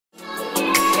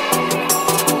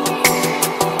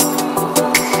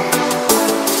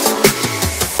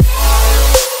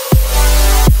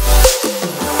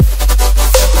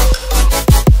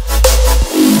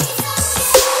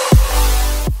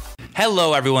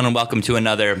Hello, everyone, and welcome to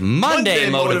another Monday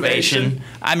Motivation.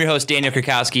 I'm your host, Daniel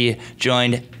Krakowski,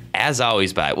 joined, as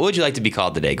always, by, what would you like to be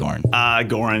called today, Goran?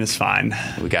 Goran is fine.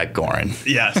 We got Goran.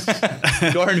 Yes.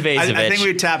 Goran Vazovic. I think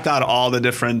we tapped out all the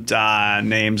different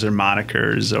names or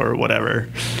monikers or whatever.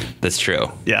 That's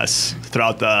true. Yes,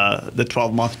 throughout the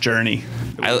 12-month journey.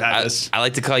 I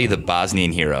like to call you the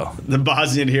Bosnian hero. The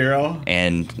Bosnian hero.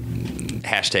 And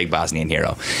hashtag Bosnian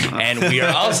hero. And we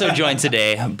are also joined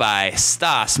today by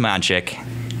Stas Mancic.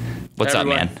 What's up,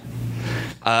 man?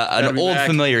 An old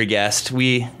familiar guest.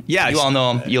 You all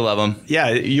know him. You love him.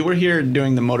 Yeah, you were here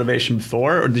doing the motivation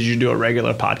before, or did you do a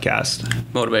regular podcast?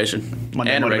 Motivation.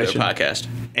 Monday and motivation. A regular podcast.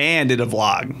 And did a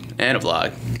vlog. And a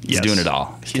vlog. He's doing it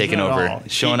all. He's taking over,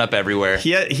 showing up everywhere.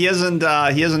 He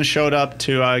hasn't showed up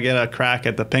to get a crack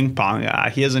at the ping pong.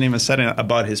 He hasn't even said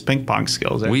about his ping pong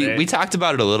skills. We talked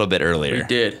about it a little bit earlier. We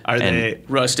did. Are they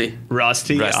rusty?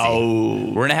 Rusty.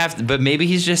 Oh, we're gonna have to, but maybe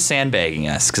he's just sandbagging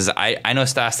us because I know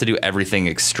Stas to do everything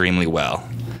extremely well.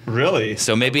 Really?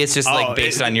 So maybe it's just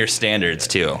based on your standards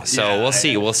too. So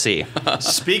yeah, we'll see.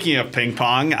 Speaking of ping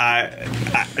pong,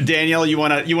 Daniel, you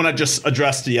wanna just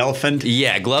address the elephant?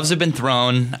 Yeah, gloves have been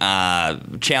thrown.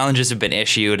 Challenges have been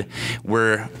issued.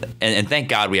 And thank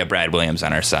God we have Brad Williams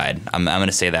on our side. I'm going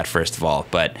to say that first of all.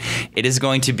 But it is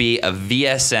going to be a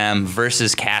VSM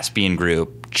versus Caspian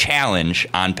Group challenge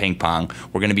on ping pong.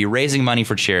 We're going to be raising money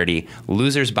for charity.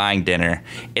 Losers buying dinner.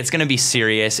 It's going to be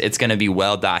serious. It's going to be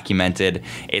well documented.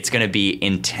 It's going to be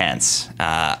intense.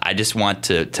 I just want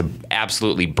to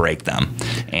absolutely break them,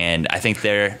 and I think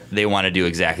they want to do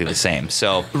exactly the same.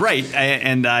 So right,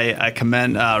 and I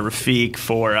commend Rafiq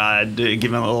for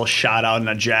giving a little shout out and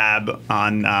a jab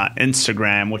on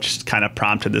Instagram, which kind of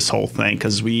prompted this whole thing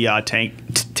because we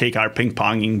take our ping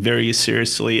ponging very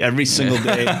seriously every single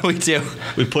day. We do.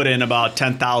 We put in about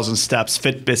 10,000 steps,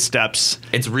 Fitbit steps.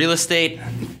 It's real estate,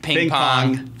 ping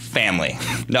pong, family.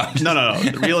 No.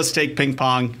 Real estate, ping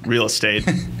pong, real estate.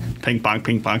 Ping pong,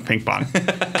 ping pong, ping pong.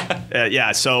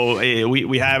 So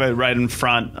we have it right in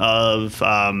front of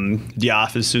the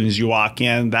office as soon as you walk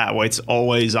in. That way it's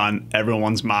always on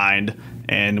everyone's mind.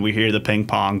 And we hear the ping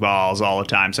pong balls all the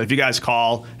time. So if you guys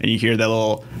call and you hear that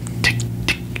little tick,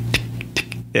 tick, tick,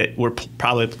 tick, we're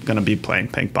probably going to be playing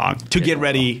ping pong to get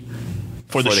ready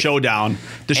for the showdown.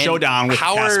 The showdown with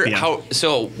Caspian.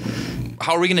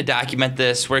 How are we going to document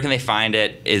this? Where can they find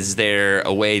it? Is there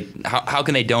a way? How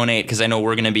can they donate? Because I know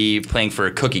we're going to be playing for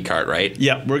a cookie cart, right?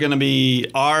 Yeah, we're going to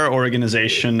be our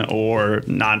organization or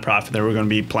nonprofit that we're going to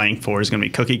be playing for is going to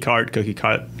be Cookie Cart,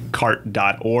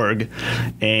 cookiecart.org.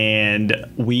 And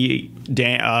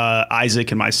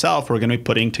Isaac and myself, we're going to be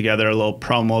putting together a little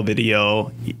promo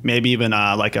video, maybe even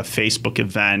like a Facebook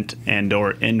event and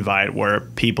or invite where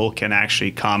people can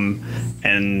actually come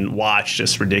and watch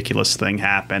this ridiculous thing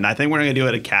happen. I think we're going to do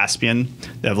it at Caspian.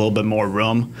 They have a little bit more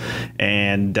room.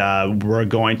 And we're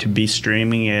going to be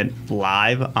streaming it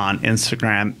live on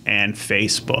Instagram and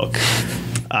Facebook.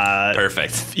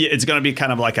 Perfect. It's going to be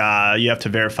kind of like you have to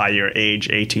verify your age,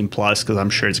 18 plus, because I'm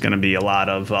sure it's going to be a lot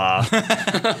of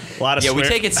we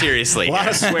take it seriously. A lot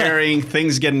of swearing,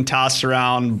 things getting tossed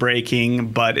around,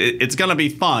 breaking, but it's going to be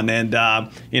fun. And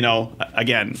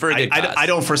again, for a good cause. I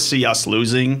don't foresee us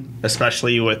losing,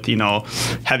 especially with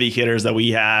heavy hitters that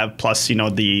we have, plus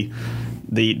the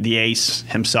ace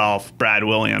himself, Brad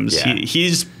Williams. Yeah.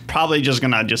 He's probably just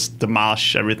gonna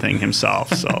demolish everything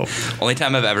himself. So only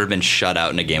time I've ever been shut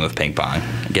out in a game of ping pong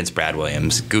against Brad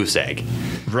Williams, goose egg.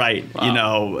 Right.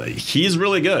 Wow. He's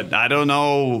really good. I don't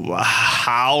know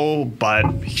how, but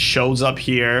he shows up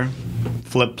here,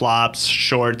 flip flops,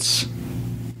 shorts.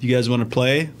 You guys want to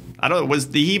play? I don't know.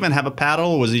 Did he even have a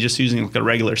paddle, or was he just using like a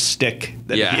regular stick?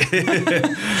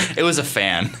 It was a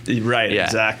fan. Right, yeah.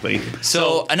 Exactly.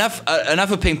 So enough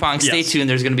of ping pong. Stay tuned.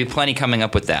 There's going to be plenty coming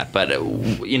up with that. But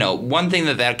one thing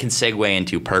that can segue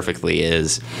into perfectly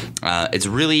is it's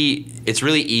really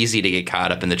easy to get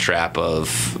caught up in the trap of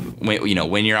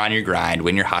when you're on your grind,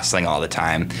 when you're hustling all the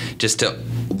time, just to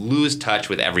lose touch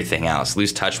with everything else,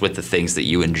 lose touch with the things that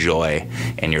you enjoy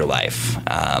in your life.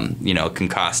 It can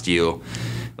cost you.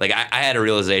 Like I had a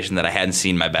realization that I hadn't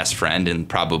seen my best friend in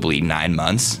probably 9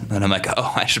 months. And I'm like,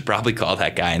 I should probably call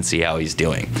that guy and see how he's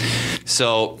doing.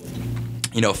 So,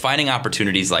 finding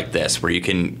opportunities like this where you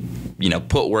can,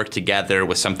 put work together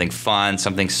with something fun,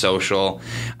 something social,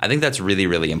 I think that's really,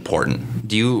 really important.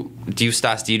 Do you,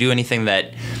 Stas, do anything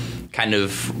that kind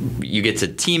of you get to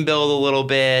team build a little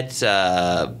bit,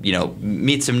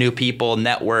 meet some new people,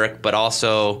 network, but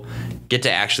also get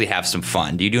to actually have some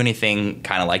fun? Do you do anything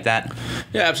kind of like that?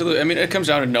 Yeah, absolutely. I mean, it comes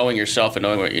down to knowing yourself and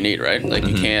knowing what you need, right? Like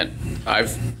you can't,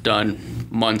 I've done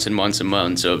months and months and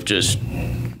months of just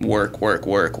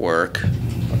work,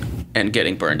 and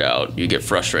getting burned out. You get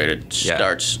frustrated.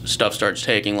 Stuff starts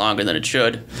taking longer than it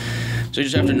should. So you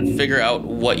just have to figure out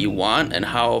what you want and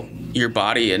how your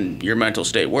body and your mental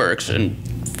state works, and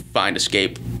find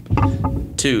escape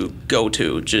to go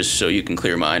to, just so you can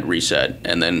clear your mind, reset,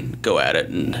 and then go at it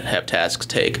and have tasks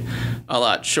take a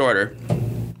lot shorter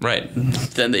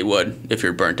than they would if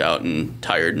you're burnt out and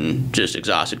tired and just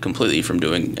exhausted completely from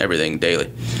doing everything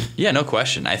daily. Yeah, no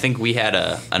question. I think we had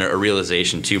a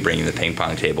realization too, bringing the ping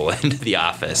pong table into the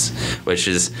office, which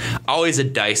is always a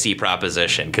dicey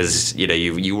proposition because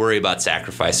you worry about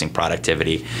sacrificing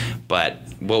productivity. But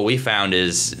what we found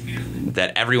is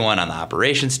that everyone on the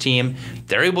operations team,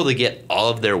 they're able to get all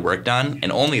of their work done,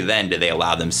 and only then do they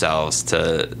allow themselves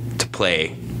to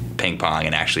play ping pong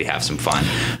and actually have some fun.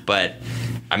 But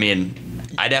I mean,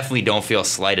 I definitely don't feel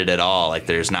slighted at all, like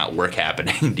there's not work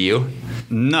happening. Do you?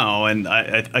 No, and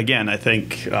I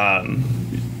think a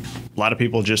lot of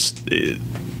people just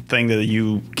think that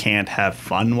you can't have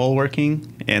fun while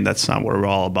working, and that's not what we're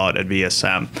all about at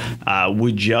VSM.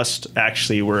 We just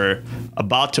actually were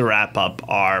about to wrap up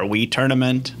our Wii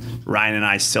tournament. Ryan and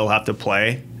I still have to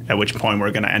play, at which point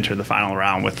we're going to enter the final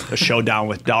round with a showdown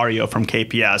with Dario from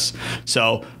KPS.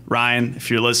 So, Ryan, if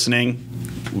you're listening,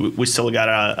 we still got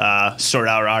to sort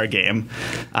out our game.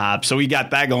 So we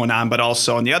got that going on. But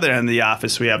also on the other end of the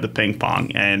office, we have the ping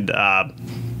pong. And,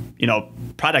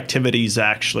 productivity is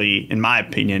actually, in my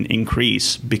opinion,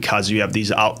 increase because you have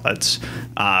these outlets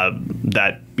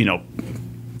that,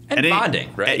 And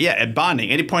bonding, right? At bonding.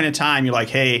 Any point in time, you're like,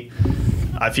 hey,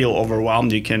 I feel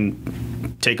overwhelmed. You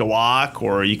can take a walk,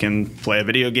 or you can play a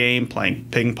video game, playing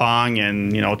ping pong,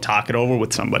 and talk it over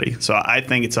with somebody. So I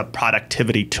think it's a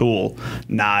productivity tool,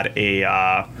 not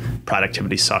a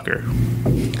productivity sucker.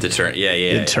 Deterrent,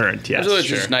 Deterrent, yes. So it's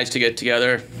just nice to get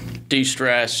together,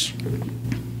 de-stress,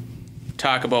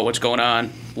 talk about what's going on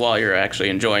while you're actually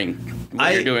enjoying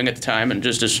what you're doing at the time, and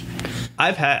just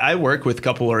I work with a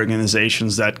couple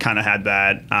organizations that kind of had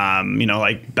that,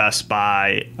 like Best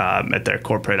Buy at their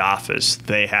corporate office.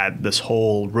 They had this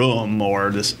whole room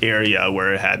or this area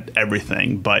where it had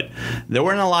everything, but there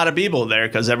weren't a lot of people there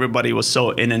because everybody was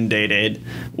so inundated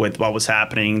with what was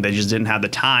happening. They just didn't have the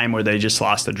time, or they just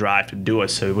lost the drive to do it.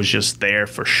 So it was just there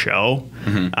for show.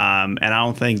 Mm-hmm. And I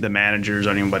don't think the managers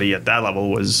or anybody at that level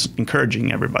was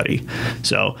encouraging everybody.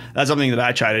 So that's something that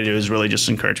I try to do, is really just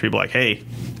encourage people like, hey,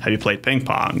 have you played ping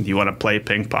pong? Do you want to play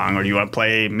ping pong, or do you want to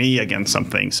play me against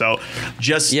something? So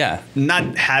just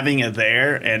not having it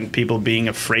there and people being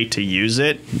afraid to use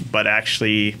it, but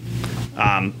actually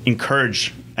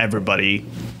encourage everybody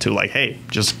to like, hey,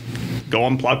 just go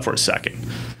unplug for a second.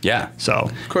 Yeah. So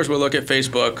of course we'll look at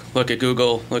Facebook, look at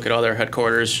Google, look at all their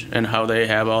headquarters and how they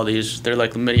have all these. They're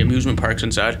like mini amusement parks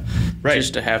inside,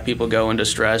 just to have people go into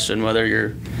stress, and whether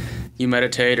you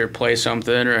meditate or play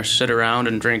something or sit around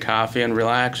and drink coffee and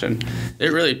relax. And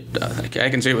it really, I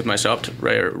can see it with myself, to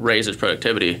raises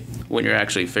productivity when you're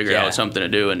actually figuring out something to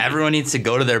do. And everyone needs to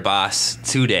go to their boss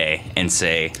today and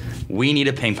say, we need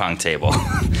a ping pong table.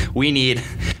 We need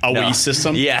a Wii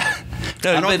system. Yeah.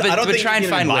 No, I don't think try you and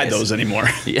find buy ways. those anymore.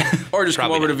 Yeah. Or just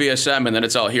come over to VSM and then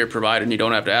it's all here provided and you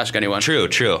don't have to ask anyone. True.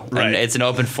 Right. And it's an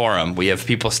open forum. We have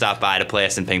people stop by to play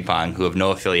us in ping pong who have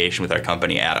no affiliation with our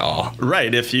company at all.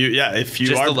 Right. If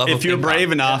you're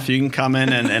brave enough, you can come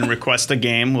in and request a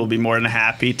game. We'll be more than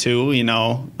happy to.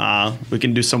 We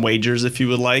can do some wagers if you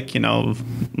would like.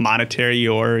 Monetary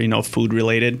or food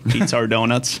related, pizza or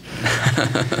donuts.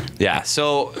 Yeah.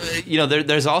 So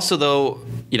there's also though.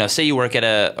 Say you work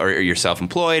or you're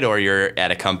self-employed, or you're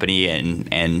at a company,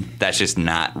 and that's just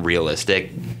not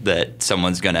realistic that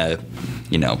someone's gonna,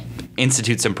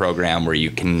 institute some program where you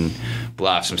can blow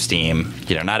off some steam.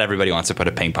 Not everybody wants to put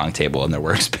a ping pong table in their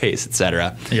workspace,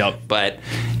 etc. Yep. But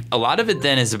a lot of it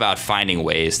then is about finding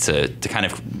ways to kind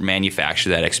of manufacture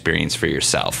that experience for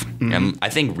yourself. Mm-hmm. And I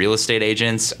think real estate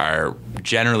agents are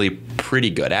generally pretty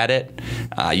good at it,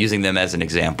 using them as an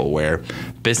example where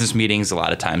business meetings a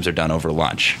lot of times are done over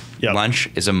lunch. Yep. Lunch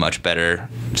is a much better,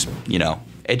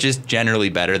 it's just generally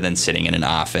better than sitting in an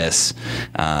office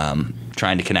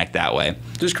trying to connect that way.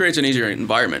 Just creates an easier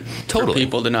environment for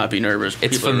people to not be nervous,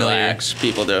 it's people familiar. to relax,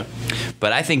 people to...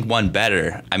 But I think one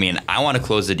better, I want to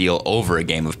close the deal over a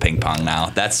game of ping pong now.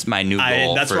 That's my new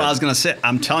goal. That's what I was going to say.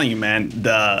 I'm telling you, man,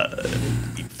 the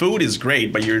food is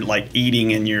great, but you're like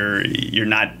eating and you're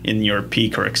not in your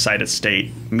peak or excited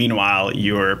state. Meanwhile,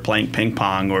 you're playing ping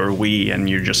pong or Wii and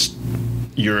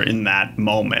you're in that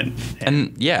moment.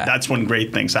 And that's when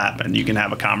great things happen. You can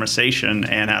have a conversation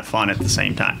and have fun at the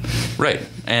same time. Right.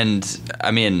 And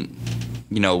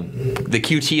the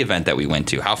QT event that we went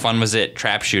to. How fun was it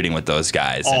trap shooting with those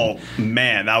guys? Oh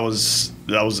man, that was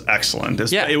excellent.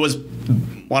 It was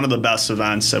one of the best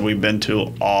events that we've been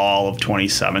to all of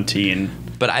 2017.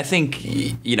 But I think,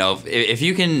 if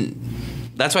you can,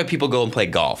 that's why people go and play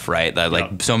golf, right?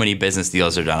 Like so many business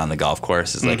deals are done on the golf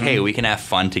course. It's like, hey, we can have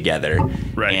fun together,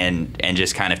 right? And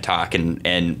just kind of talk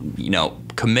and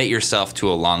commit yourself to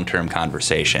a long-term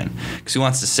conversation. Because who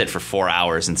wants to sit for 4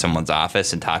 hours in someone's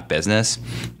office and talk business?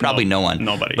 Probably no one.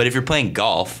 Nobody. But if you're playing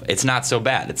golf, it's not so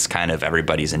bad. It's kind of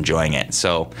everybody's enjoying it.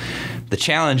 So the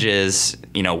challenge is,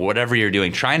 whatever you're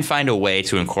doing, try and find a way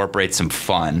to incorporate some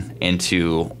fun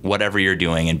into whatever you're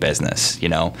doing in business.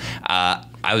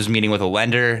 I was meeting with a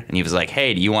lender, and he was like,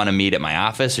 hey, do you want to meet at my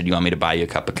office, or do you want me to buy you a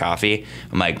cup of coffee?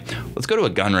 I'm like, let's go to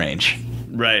a gun range.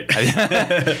 Right.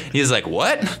 He's like,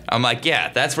 what? I'm like, yeah,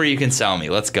 that's where you can sell me.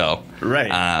 Let's go.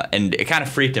 Right. And it kind of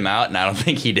freaked him out, and I don't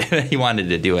think he did. He wanted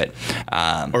to do it.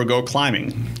 Or go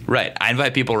climbing. Right. I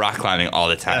invite people rock climbing all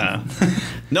the time. Yeah.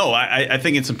 No, I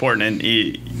think it's important. And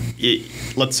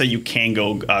let's say you can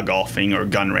go golfing or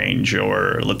gun range,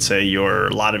 or let's say a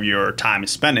lot of your time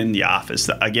is spent in the office.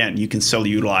 Again, you can still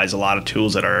utilize a lot of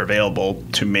tools that are available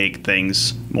to make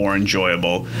things more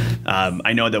enjoyable.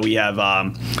 I know that we have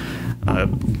a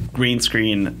green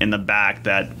screen in the back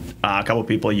that a couple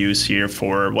people use here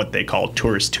for what they call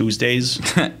Tourist Tuesdays.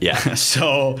 Yeah.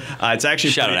 So it's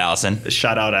actually shout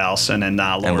out Allison and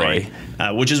Lori.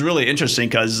 Which is really interesting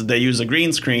because they use a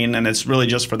green screen, and it's really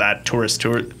just for that Tourist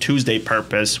Tuesday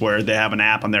purpose, where they have an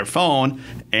app on their phone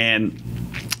and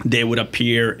they would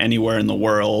appear anywhere in the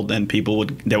world, and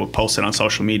they would post it on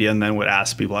social media, and then would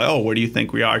ask people, like, oh, where do you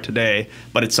think we are today?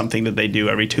 But it's something that they do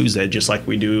every Tuesday, just like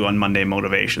we do on Monday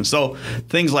Motivation. So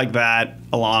things like that,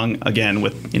 along again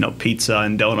with pizza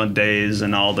and donut days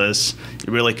and all this, it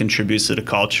really contributes to the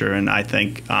culture, and I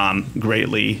think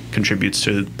greatly contributes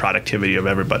to the productivity of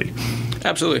everybody.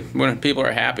 Absolutely. When people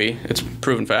are happy, it's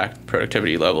proven fact,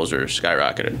 productivity levels are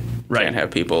skyrocketed. Right. Can't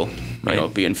have people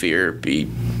be in fear, be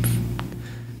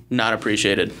not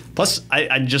appreciated. Plus,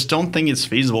 I just don't think it's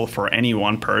feasible for any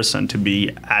one person to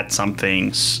be at something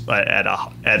at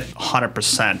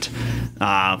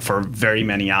 100% for very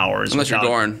many hours. Unless you're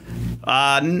Goran.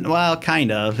 Well,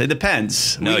 kind of. It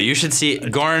depends. No, you should see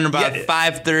Goran about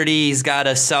 5:30. He's got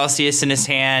a Celsius in his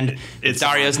hand.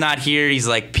 Dario's not here. He's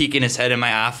like peeking his head in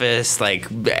my office, like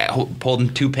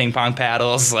holding 2 ping pong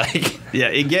paddles. Like, yeah,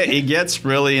 it gets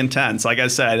really intense. Like I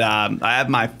said, I have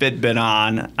my Fitbit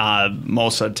on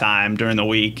most of the time during the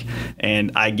week,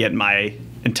 and I get my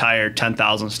entire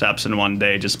 10,000 steps in one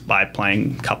day just by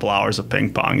playing a couple hours of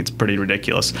ping pong. It's pretty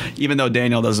ridiculous, even though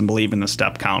Daniel doesn't believe in the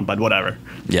step count, but whatever.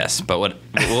 Yes, but we'll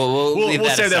leave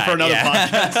that save aside. that for another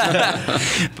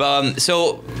podcast.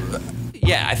 So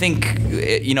yeah, I think,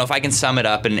 if I can sum it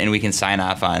up and we can sign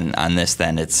off on this,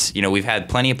 then it's, we've had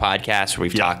plenty of podcasts where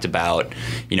we've talked about,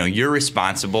 you're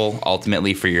responsible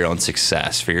ultimately for your own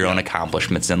success, for your own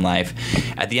accomplishments in life.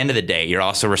 At the end of the day, you're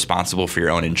also responsible for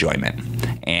your own enjoyment.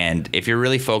 And if you're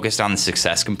really focused on the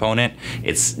success component,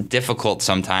 it's difficult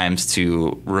sometimes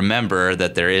to remember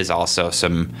that there is also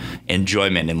some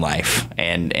enjoyment in life,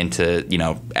 and to,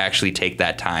 actually take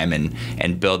that time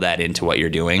and build that into what you're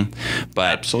doing.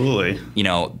 But absolutely.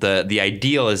 The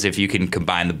ideal is if you can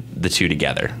combine the two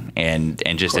together and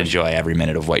just enjoy every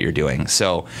minute of what you're doing.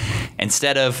 So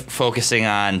instead of focusing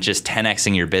on just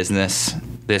 10xing your business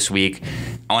this week,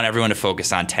 I want everyone to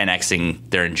focus on 10xing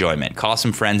their enjoyment. Call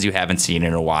some friends you haven't seen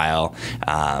in a while.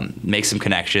 Make some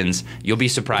connections. You'll be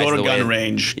surprised. Go to gun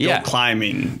range. Go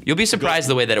climbing. You'll be surprised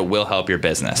the way that it will help your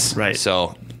business. Right.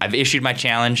 So I've issued my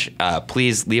challenge.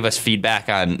 Please leave us feedback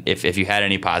on if you had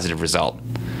any positive result.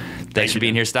 Thanks for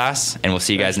being here, Stas, and we'll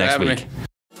see you guys next week.